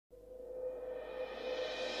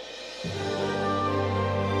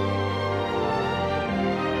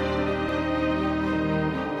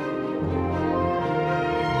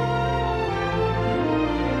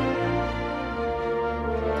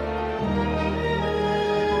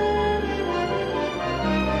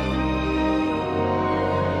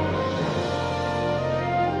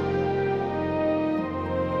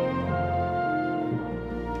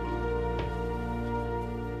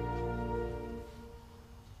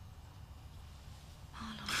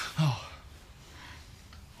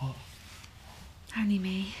only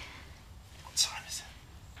me. What time is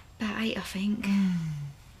it? About 8, I think.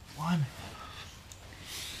 Blimey.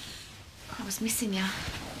 I was missing you.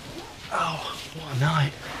 Oh, what a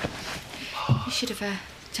night. You should have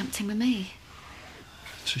jumped in with me.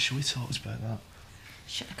 Trisha, we talked about that.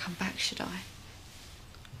 Shouldn't have come back, should I?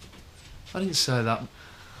 I didn't say that.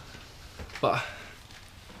 But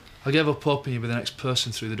I gave up hoping you'd be the next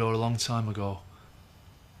person through the door a long time ago.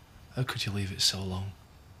 How could you leave it so long?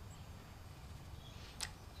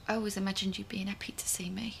 I always imagined you being happy to see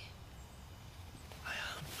me.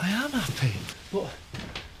 I am happy, but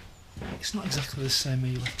it's not exactly the same way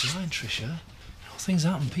you left behind, Trisha. You know, things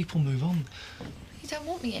happen, people move on. You don't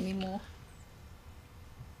want me anymore.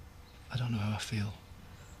 I don't know how I feel.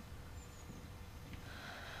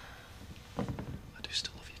 I do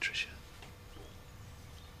still love you, Trisha.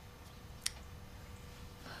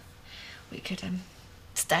 We could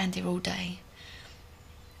stand here all day,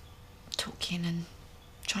 talking and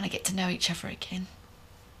trying to get to know each other again.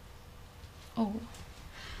 Or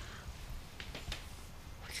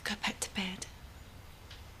we could go back to bed.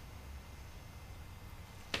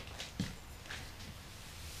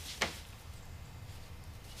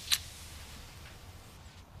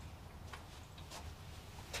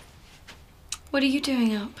 What are you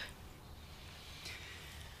doing up?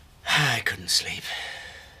 I couldn't sleep.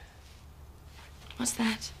 What's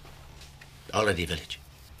that? Holiday Village.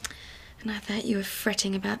 And I thought you were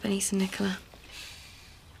fretting about Bernice and Nicola.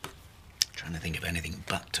 Trying to think of anything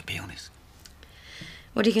but, to be honest.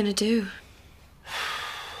 What are you going to do?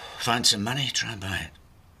 Find some money, try and buy it.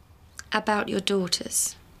 About your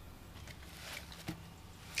daughters?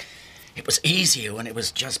 It was easier when it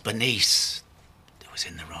was just Bernice who was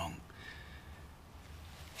in the wrong.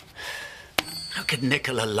 How could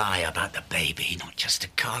Nicola lie about the baby, not just to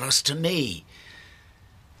Carlos, to me?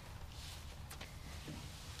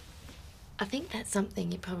 I think that's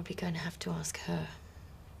something you're probably going to have to ask her.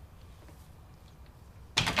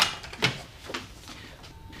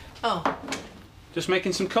 Oh. Just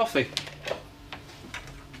making some coffee.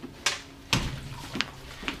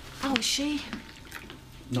 How is she?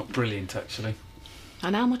 Not brilliant, actually.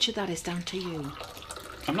 And how much of that is down to you?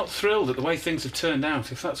 I'm not thrilled at the way things have turned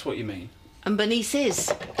out, if that's what you mean. And Bernice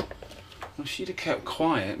is? Well, if she'd have kept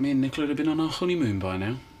quiet, me and Nicola would have been on our honeymoon by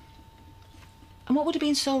now. And what would have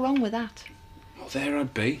been so wrong with that? Well, there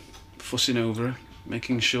I'd be, fussing over her,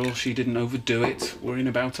 making sure she didn't overdo it, worrying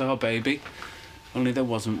about our baby. Only there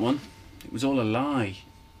wasn't one. It was all a lie.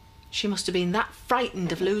 She must have been that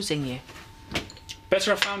frightened of losing you.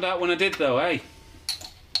 Better I found out when I did, though, eh?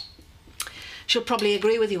 She'll probably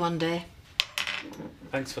agree with you one day.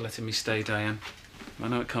 Thanks for letting me stay, Diane. I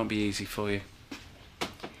know it can't be easy for you.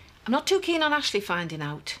 I'm not too keen on Ashley finding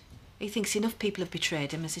out. He thinks enough people have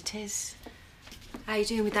betrayed him as it is. How are you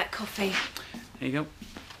doing with that coffee? Here you go.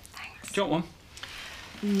 Thanks. Do you want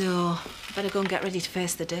one? No, better go and get ready to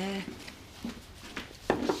face the day.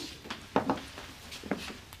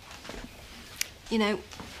 You know,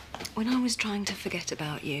 when I was trying to forget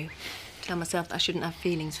about you, tell myself that I shouldn't have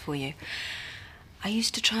feelings for you, I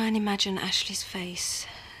used to try and imagine Ashley's face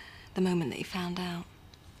the moment that he found out.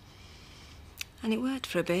 And it worked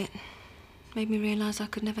for a bit. Made me realise I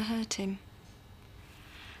could never hurt him.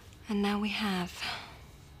 And now we have.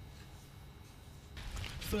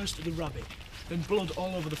 First the rabbit, then blood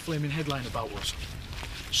all over the flaming headline about us.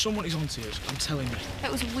 Someone is onto us, I'm telling you. That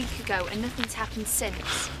was a week ago and nothing's happened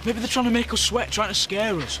since. Maybe they're trying to make us sweat, trying to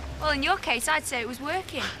scare us. Well, in your case, I'd say it was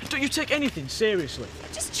working. Don't you take anything seriously?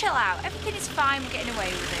 Just chill out. Everything is fine. We're getting away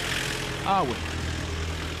with it. Are we?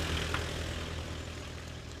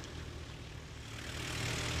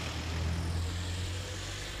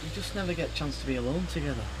 We just never get a chance to be alone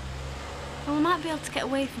together. Well, we might be able to get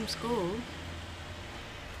away from school.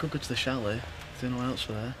 Could go to the chalet, if no one else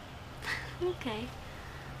were there. Okay.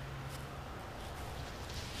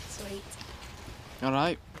 Sweet. All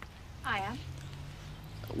right. I am.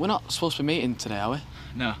 We're not supposed to be meeting today, are we?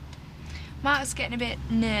 No. Mark's getting a bit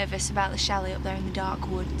nervous about the chalet up there in the dark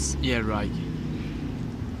woods. Yeah, right.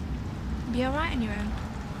 Be all right on your own?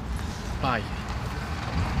 Bye.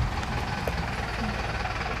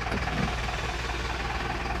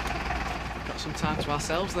 Got some time to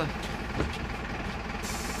ourselves then.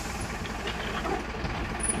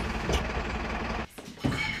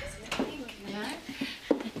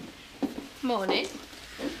 Morning.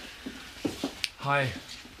 Hi.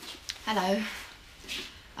 Hello.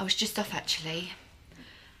 I was just off, actually.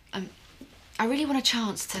 I really want a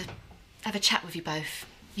chance to have a chat with you both.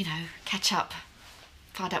 You know, catch up,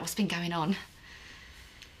 find out what's been going on.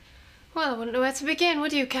 Well, I wouldn't know where to begin,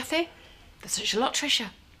 would you, Kathy? There's such a lot, Tricia.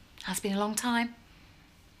 Has been a long time.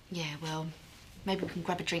 Yeah, well, maybe we can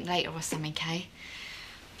grab a drink later or something, Kay?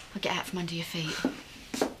 I'll get out from under your feet.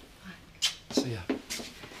 See ya.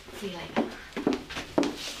 See you later.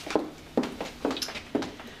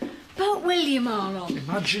 But will you, Marlon?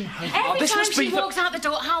 Imagine how... Every time she walks out the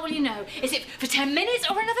door, how will you know? Is it for 10 minutes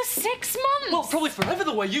or another 6 months? Well, probably forever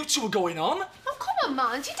the way you two are going on. Oh, come on,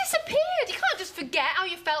 man. She disappeared. You can't just forget how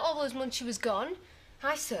you felt all those months she was gone.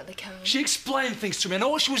 I certainly can. She explained things to me. I know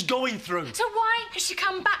what she was going through. So why has she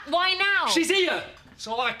come back? Why now? She's here. That's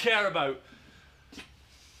all I care about.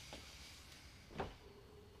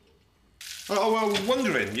 Oh, well,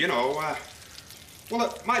 wondering, you know, well,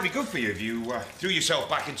 it might be good for you if you threw yourself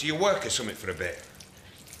back into your work or something for a bit.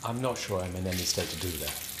 I'm not sure I'm in any state to do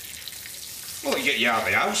that. Well, you get you out of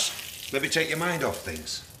the house. Maybe take your mind off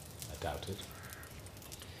things. I doubt it.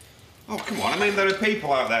 Oh, come on. I mean, there are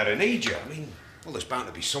people out there who need you. I mean, well, there's bound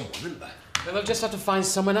to be someone, isn't there? Well, they'll just have to find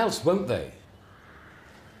someone else, won't they?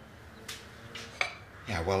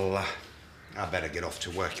 Yeah, well, I better get off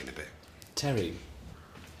to work in a bit. Terry.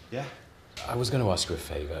 Yeah? I was going to ask you a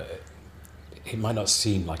favour. It might not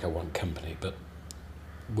seem like I want company, but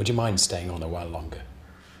would you mind staying on a while longer?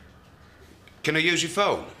 Can I use your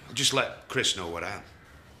phone? Just let Chris know what I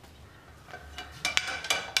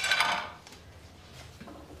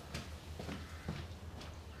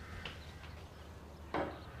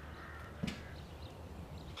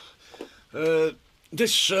am.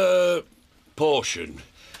 This portion.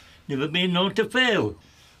 Never been known to fail.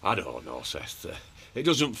 I don't know, Seth. It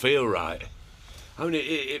doesn't feel right. I mean,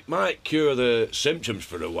 it might cure the symptoms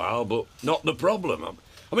for a while, but not the problem.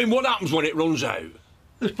 I mean, what happens when it runs out?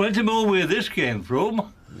 There's plenty more where this came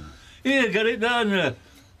from. Here, get it down there.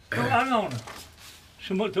 Oh, hang on.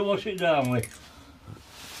 Something to wash it down with.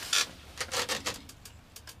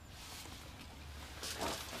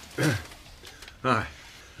 Aye.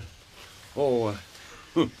 Oh,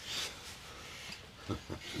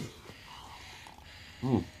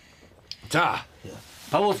 Ta. Yeah.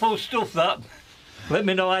 Powerful stuff, that. Let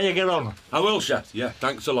me know how you get on. I will, Seth. Yeah,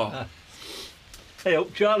 thanks a lot. Hey,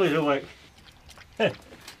 up, Charlie's awake. Hey.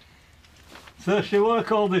 Thirsty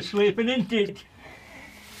work, all this sleeping, isn't it?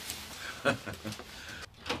 Oh,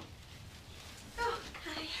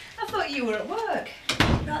 hi. I thought you were at work.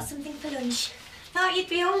 Brought something for lunch. Thought you'd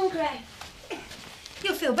be hungry.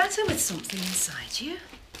 You'll feel better with something inside you.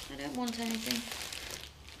 I don't want anything.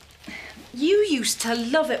 You used to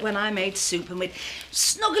love it when I made soup and we'd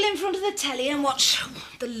snuggle in front of the telly and watch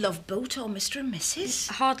The Love Boat or Mr. and Mrs. It's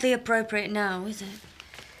hardly appropriate now, is it?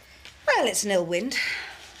 Well, it's an ill wind.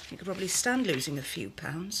 You could probably stand losing a few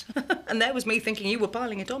pounds. And there was me thinking you were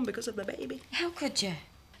piling it on because of the baby. How could you?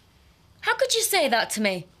 How could you say that to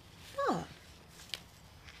me? What?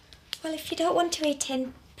 Well, if you don't want to eat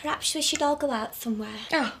in, perhaps we should all go out somewhere.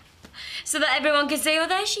 Oh. So that everyone can see, oh,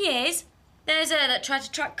 there she is. There's her that tried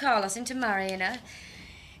to track Carlos into marrying her.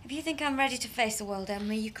 If you think I'm ready to face the world,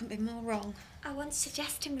 Emily, you couldn't be more wrong. I once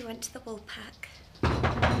suggested we went to the wool pack.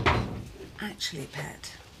 Actually,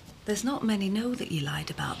 Pet, there's not many know that you lied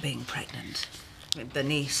about being pregnant.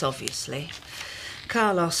 Bernice, obviously.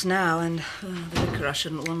 Carlos now, and the vicar, I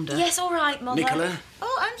shouldn't wonder. Yes, all right, Mother. Nicola.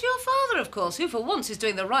 Oh, and your father, of course, who for once is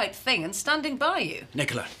doing the right thing and standing by you.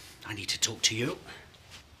 Nicola, I need to talk to you.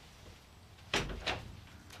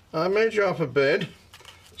 I made you up a bed,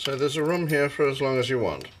 so there's a room here for as long as you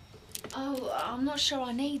want. Oh, I'm not sure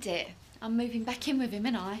I need it. I'm moving back in with him,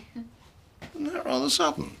 ain't I? Isn't that rather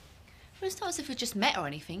sudden? Well, it's not as if we just met or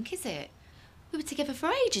anything, is it? We were together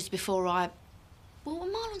for ages before I... Well,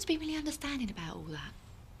 Marlon's been really understanding about all that.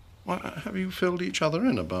 Why, have you filled each other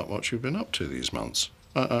in about what you've been up to these months?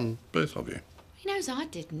 Both of you. He knows I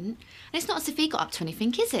didn't. And it's not as if he got up to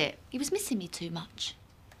anything, is it? He was missing me too much.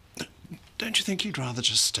 Don't you think you'd rather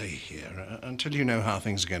just stay here until you know how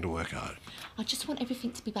things are going to work out? I just want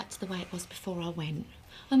everything to be back to the way it was before I went.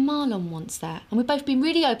 And Marlon wants that. And we've both been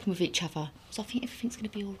really open with each other. So I think everything's going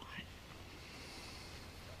to be all right.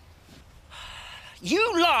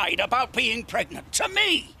 You lied about being pregnant to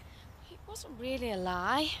me. It wasn't really a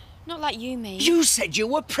lie. Not like you mean. You said you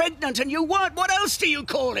were pregnant and you weren't. What else do you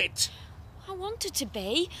call it? I wanted to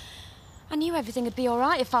be. I knew everything would be all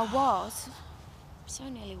right if I was. So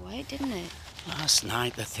nearly worked, didn't it? Last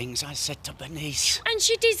night, the things I said to Bernice. And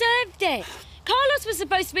she deserved it. Carlos was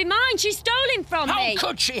supposed to be mine. She stole him from me. How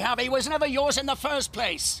could she have? He was never yours in the first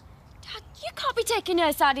place. Dad, you can't be taking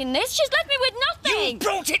her side in this. She's left me with nothing. You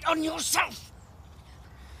brought it on yourself.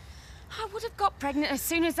 I would have got pregnant as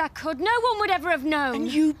soon as I could. No one would ever have known.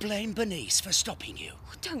 And you blame Bernice for stopping you.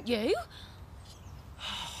 Don't you?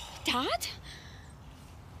 Dad?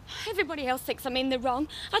 Everybody else thinks I'm in the wrong.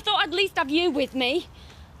 I thought I'd at least have you with me.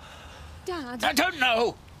 Dad? I don't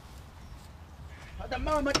know. At the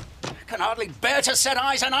moment, I can hardly bear to set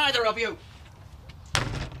eyes on either of you.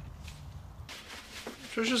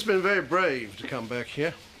 Trisha's been very brave to come back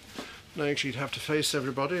here, knowing she'd have to face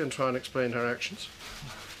everybody and try and explain her actions.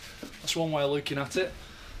 That's one way of looking at it.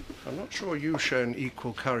 I'm not sure you've shown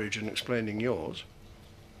equal courage in explaining yours.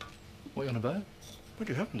 What are you on about? Well,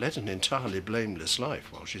 you haven't led an entirely blameless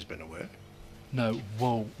life while she's been away. No,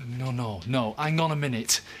 whoa, no, hang on a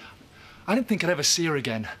minute. I didn't think I'd ever see her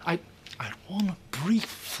again. I had one brief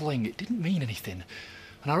fling, it didn't mean anything.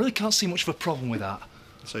 And I really can't see much of a problem with that.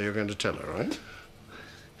 So you're going to tell her, right?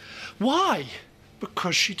 Why?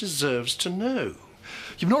 Because she deserves to know.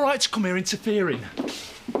 You've no right to come here interfering.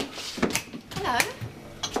 Hello?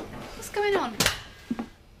 What's going on?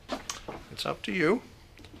 It's up to you.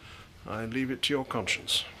 I leave it to your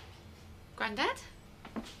conscience. Grandad?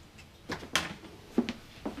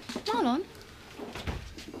 Marlon?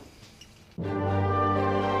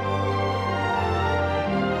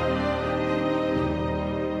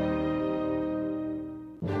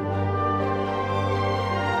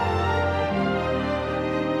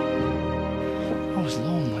 I was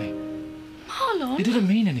lonely. Marlon? It didn't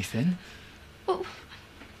mean anything. Well,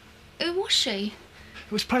 who was she?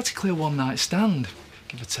 It was practically a one-night stand,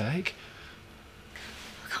 give or take.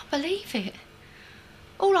 I can't believe it.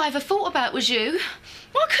 All I ever thought about was you.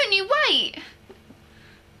 Why couldn't you wait?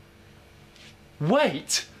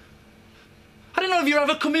 Wait? I didn't know if you were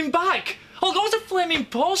ever coming back. All that was a flaming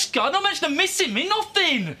postcard, not mention of missing me,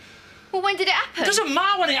 nothing. Well, when did it happen? It doesn't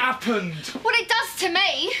matter when it happened. Well, it does to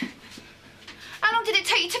me. How long did it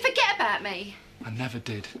take you to forget about me? I never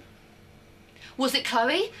did. Was it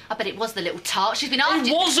Chloe? I bet it was the little tart. She's been after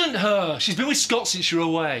It wasn't her. She's been with Scott since you were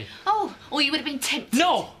away. Oh, or you would have been tempted.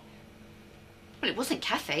 No! Well, it wasn't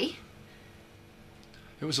Kathy.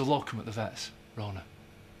 It was a locum at the vet's, Rona.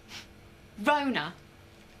 Rona?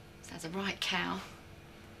 Sounds a right cow.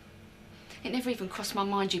 It never even crossed my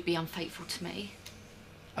mind you'd be unfaithful to me.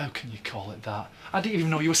 How can you call it that? I didn't even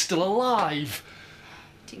know you were still alive.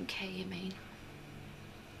 Didn't care, you mean?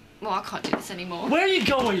 Well, I can't do this anymore. Where are you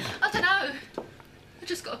going? I don't know. I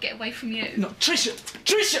just got to get away from you. No, Trisha!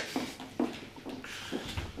 Trisha!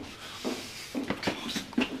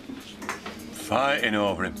 Fighting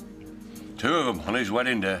over him. Two of them on his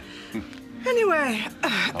wedding day. Anyway,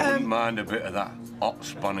 I wouldn't mind a bit of that hot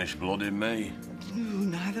Spanish blood in me.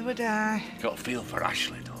 neither would I. Got a feel for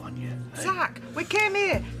Ashley, don't you? eh? Zach, we came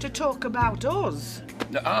here to talk about us.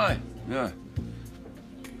 Aye, yeah.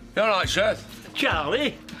 You all right, Seth?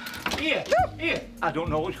 Charlie? Here, here. I don't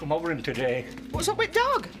know what's come over him today. What's up with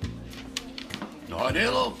Dog? No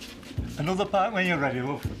idea, love. Another part when you're ready,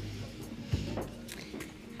 love.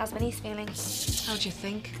 How's Bernice feeling? How do you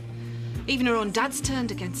think? Even her own dad's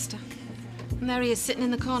turned against her. And there he is sitting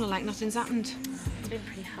in the corner like nothing's happened. It's been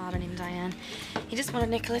pretty hard on him, Diane. He just wanted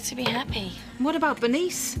Nicola to be happy. And what about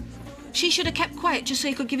Bernice? She should have kept quiet just so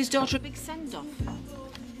he could give his daughter a big send-off.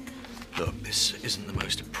 Look, this isn't the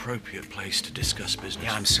most appropriate place to discuss business.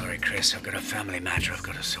 Yeah, I'm sorry, Chris. I've got a family matter I've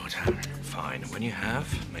got to sort out. Fine. When you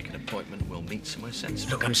have, make an appointment. We'll meet somewhere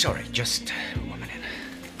sensible. Look, I'm sorry. Just 1 minute.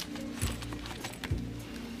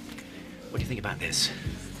 What do you think about this?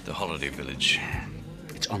 The holiday village.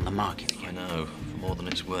 It's on the market again. I know, for more than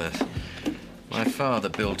it's worth. My father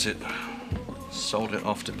built it, sold it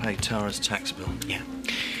off to pay Tara's tax bill. Yeah.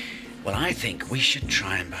 Well, I think we should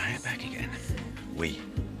try and buy it back again. We.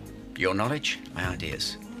 Your knowledge, my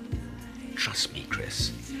ideas. Trust me,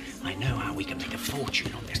 Chris. I know how we can make a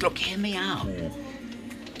fortune on this. Look, hear me out.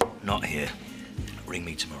 Not here. Ring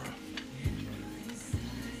me tomorrow.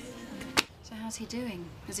 So how's he doing?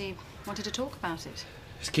 Has he wanted to talk about it?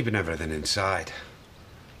 He's keeping everything inside.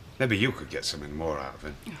 Maybe you could get something more out of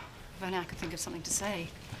him. Oh, if only I could think of something to say.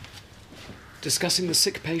 Discussing the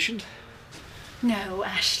sick patient? No,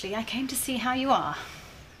 Ashley, I came to see how you are.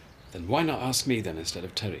 Then why not ask me then instead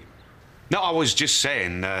of Terry? No, I was just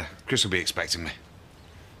saying, Chris will be expecting me.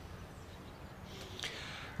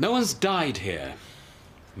 No one's died here.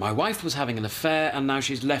 My wife was having an affair and now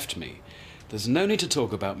she's left me. There's no need to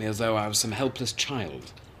talk about me as though I was some helpless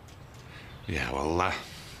child. Yeah, well,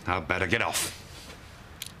 I'd better get off.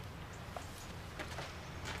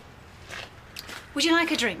 Would you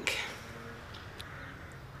like a drink?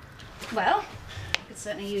 Well, I could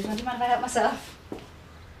certainly use one. Do you mind if I help myself?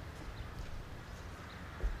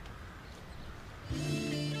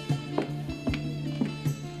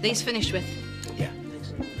 These finished with? Yeah.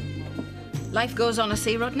 Life goes on, I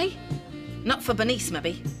see, Rodney. Not for Bernice,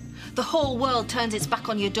 maybe. The whole world turns its back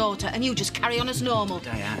on your daughter and you just carry on as normal.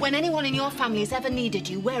 Diane. When anyone in your family has ever needed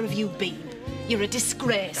you, where have you been? You're a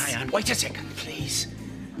disgrace. Diane, wait a second, please.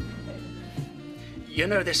 You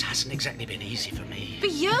know, this hasn't exactly been easy for me. For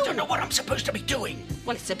you? I don't know what I'm supposed to be doing.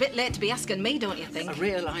 Well, it's a bit late to be asking me, don't you think? I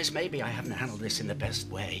realise maybe I haven't handled this in the best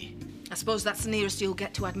way. I suppose that's the nearest you'll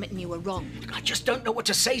get to admitting you were wrong. I just don't know what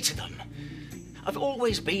to say to them. I've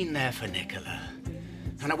always been there for Nicola.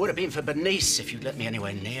 And I would have been for Bernice if you'd let me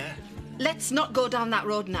anywhere near. Let's not go down that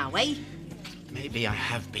road now, eh? Maybe I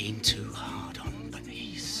have been too hard on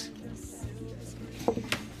Bernice.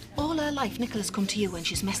 All her life, Nicola's come to you when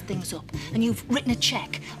she's messed things up, and you've written a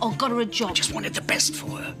cheque or got her a job. I just wanted the best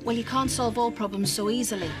for her. Well, you can't solve all problems so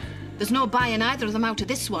easily. There's no buying either of them out of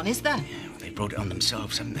this one, is there? Yeah, well, they brought it on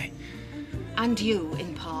themselves, haven't they? And you,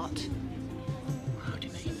 in part. How do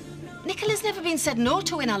you mean? Nicola's never been said no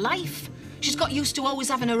to in her life. She's got used to always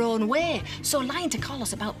having her own way, so lying to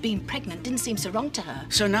Carlos about being pregnant didn't seem so wrong to her.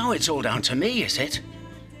 So now it's all down to me, is it?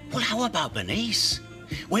 Well, how about Bernice?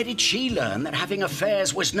 Where did she learn that having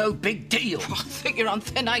affairs was no big deal? Oh, I think you're on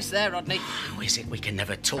thin ice there, Rodney. How is it we can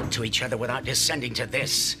never talk to each other without descending to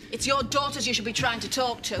this? It's your daughters you should be trying to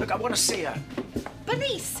talk to. Look, I want to see her.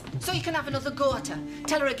 Bernice, so you can have another go at her.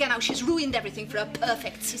 Tell her again how she's ruined everything for her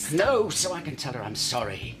perfect sister. No, so I can tell her I'm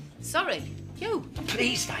sorry. Sorry? You?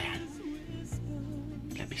 Please, Diane.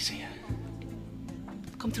 Let me see her.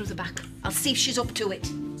 Come through the back. I'll see if she's up to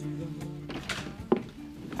it.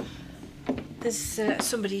 There's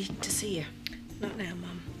somebody to see you. Not now,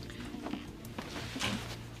 Mum.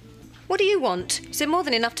 What do you want? You said more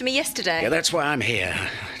than enough to me yesterday. Yeah, that's why I'm here.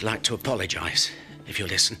 I'd like to apologise, if you'll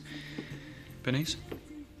listen. Bernice?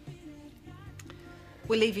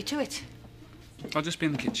 We'll leave you to it. I'll just be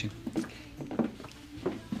in the kitchen.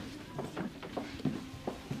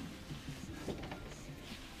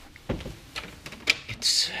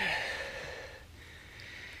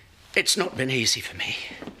 It's not been easy for me.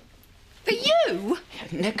 For you?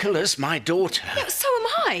 Nicola's my daughter. Yeah, so am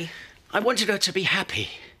I. I wanted her to be happy.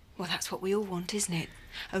 Well, that's what we all want, isn't it?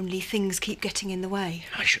 Only things keep getting in the way.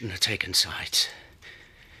 I shouldn't have taken sides.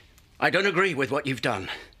 I don't agree with what you've done.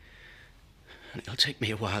 And it'll take me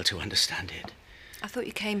a while to understand it. I thought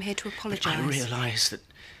you came here to apologise. I realise that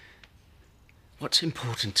what's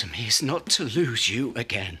important to me is not to lose you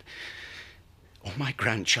again. Or my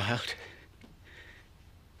grandchild.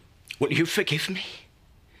 Will you forgive me?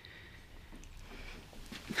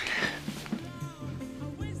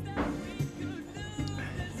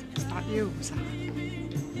 Is that you, Zach?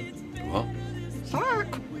 What?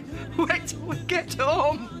 Zach! Wait till we get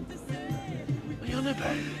home. What are you on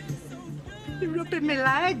about? You're rubbing my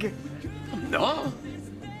leg. I'm not.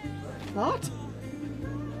 What?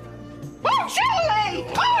 Oh, Charlie!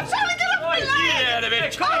 Oh, Charlie, get off my leg! Yeah, a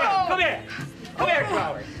bit. Come here! Come here,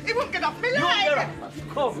 Charlie! He won't get off my You leg! get off.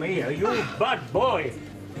 Come here, you bad boy.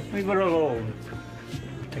 Leave her alone.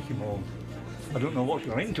 Take him home. I don't know what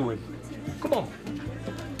you're into him. Come on.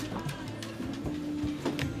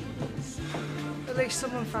 At least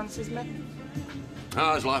someone fancies me.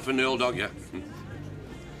 How's life in the old dog, yeah?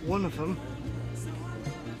 One of them.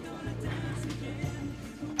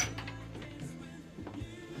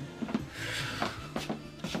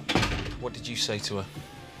 What did you say to her?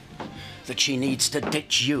 That she needs to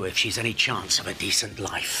ditch you if she's any chance of a decent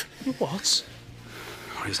life. What?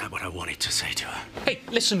 Or is that what I wanted to say to her? Hey,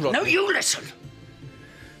 listen, Rodney. No, you listen!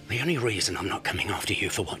 The only reason I'm not coming after you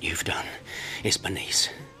for what you've done is Bernice.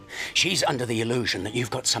 She's under the illusion that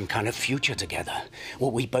you've got some kind of future together.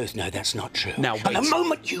 Well, we both know that's not true. Now, wait. And the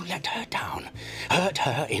moment you let her down, hurt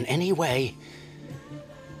her in any way,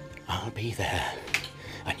 I'll be there,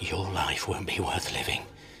 and your life won't be worth living.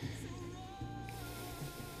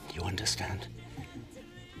 You understand?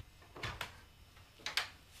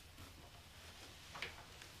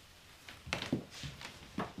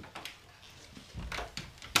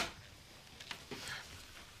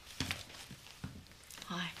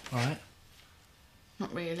 Hi. All right.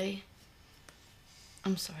 Not really.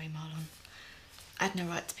 I'm sorry, Marlon. I had no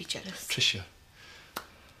right to be jealous. Tricia,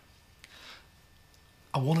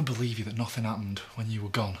 I want to believe you that nothing happened when you were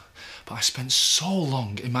gone, but I spent so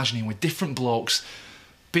long imagining with different blokes,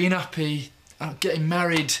 being happy, getting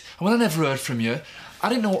married, and when I never heard from you, I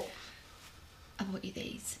didn't know... I bought you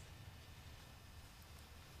these.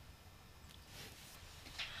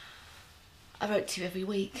 I wrote to you every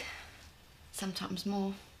week, sometimes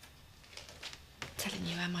more, telling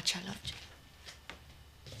you how much I loved you.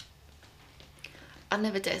 I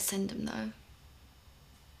never dare send them, though.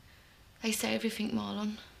 They say everything,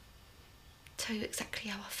 Marlon. Tell you exactly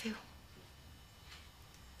how I feel.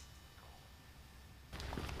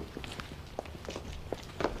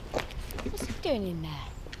 What's he doing in there?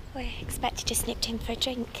 We expected you snipped in for a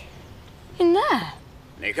drink. In there?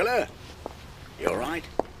 Nicola, you all right?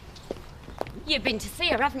 You've been to see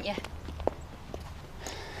her, haven't you?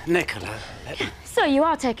 Nicola, So you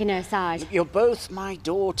are taking her side? you're both my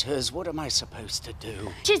daughters. What am I supposed to do?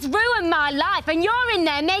 She's ruined my life and you're in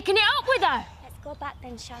there making it up with her. Let's go back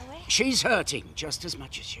then, shall we? She's hurting just as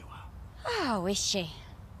much as you are. Oh, is she?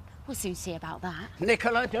 We'll soon see about that.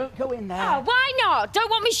 Nicola, don't go in there. Oh, why not? Don't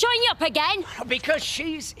want me showing you up again? Because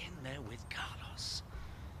she's in there with Carlos.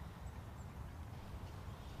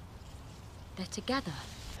 They're together.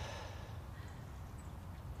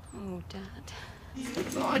 Oh, Dad.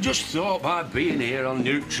 I just thought by being here on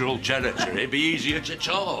neutral territory, it'd be easier to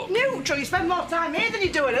talk. Neutral, you spend more time here than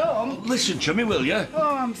you do at home. Listen to me, will you?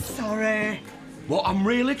 Oh, I'm sorry. What I'm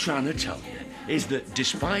really trying to tell you is that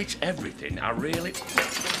despite everything, I really...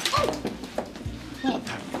 Oh! What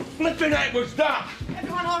the flipping heck was that?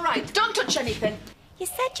 Everyone all right? Don't touch anything. You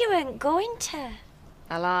said you weren't going to.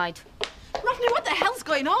 I lied. Rodney, what the hell's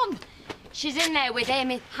going on? She's in there with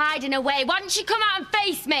him, hiding away. Why don't she come out and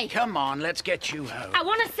face me? Come on, let's get you home. I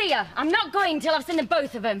want to see her. I'm not going till I've seen the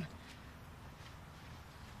both of them.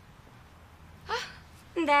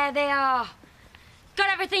 There they are. Got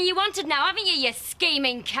everything you wanted now, haven't you, you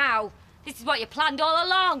scheming cow? This is what you planned all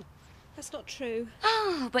along. That's not true.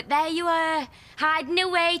 Oh, but there you were, hiding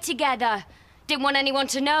away together. Didn't want anyone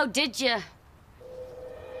to know, did you?